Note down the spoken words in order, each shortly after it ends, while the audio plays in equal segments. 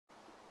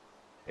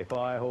If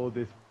I hold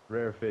this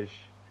rare fish,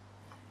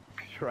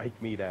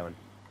 strike me down.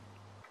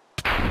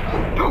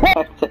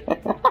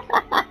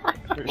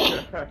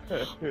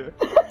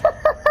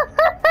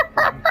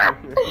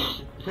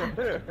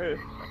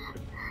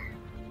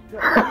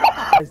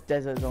 This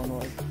desert zone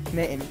was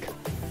knitting.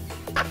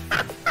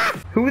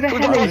 Who the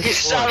hell is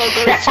Shadow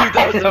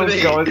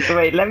goes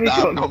Wait, let me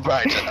go. go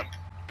back.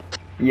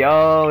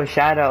 Yo,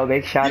 Shadow,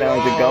 big Shadow,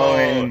 how's it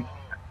going?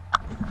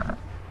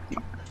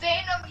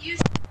 Venom, you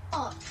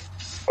suck.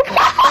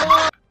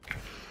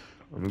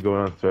 I'm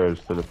going downstairs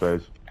to the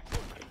place.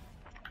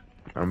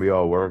 And we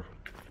all work.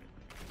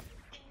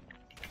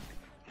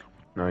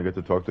 Now I get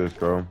to talk to this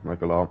girl,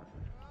 like, a lot.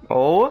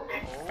 Oh?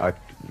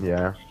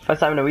 Yeah.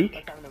 First time in a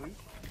week?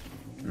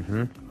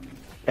 It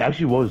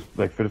actually was,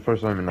 like, for the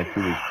first time in, like,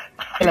 2 weeks.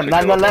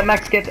 Let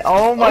Max get.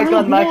 Oh my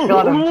god, Max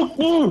got him.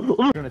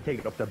 We're gonna take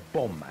it up the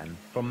bum, man.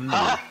 From me.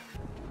 Oh,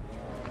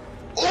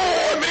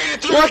 I made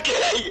it through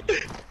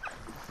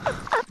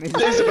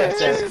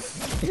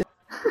the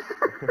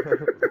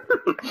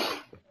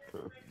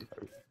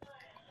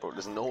Bro,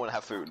 does no one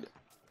have food?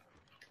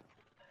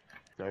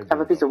 Have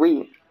a piece of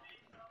wheat.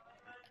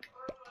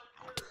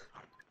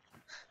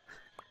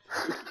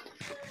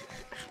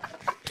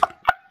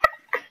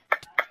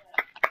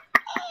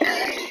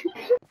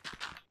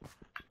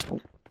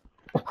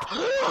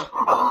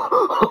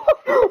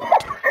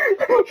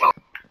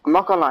 I'm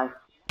not gonna lie.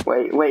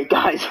 Wait,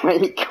 guys.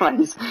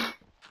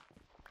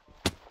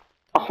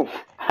 Oh,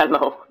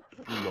 hello.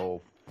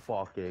 No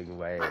fucking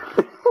way.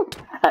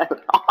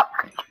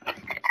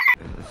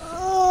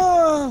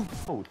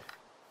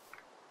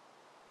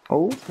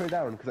 Oh? Swear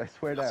down, because I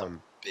swear Got down.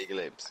 some big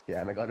lips.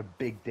 Yeah, and I got a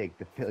big dick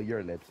to fill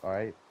your lips,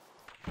 alright?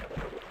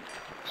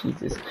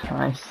 Jesus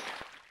Christ.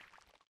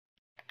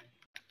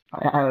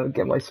 I'll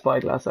get my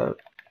spyglass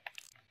out.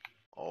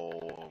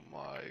 Oh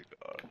my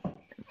god.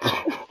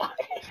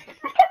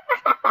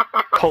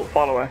 Cult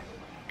follower.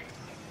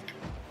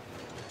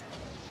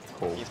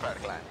 Cool. He's part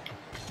of the clan.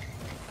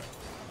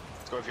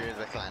 Let's go if you're in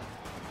the clan.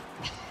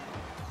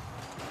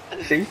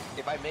 See?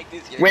 If I make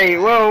this, Wait,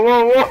 whoa.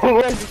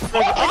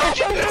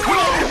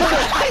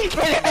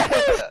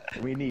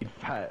 We need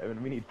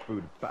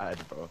food bad,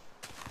 bro.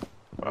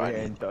 I We need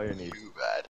ain't dire need. you bad.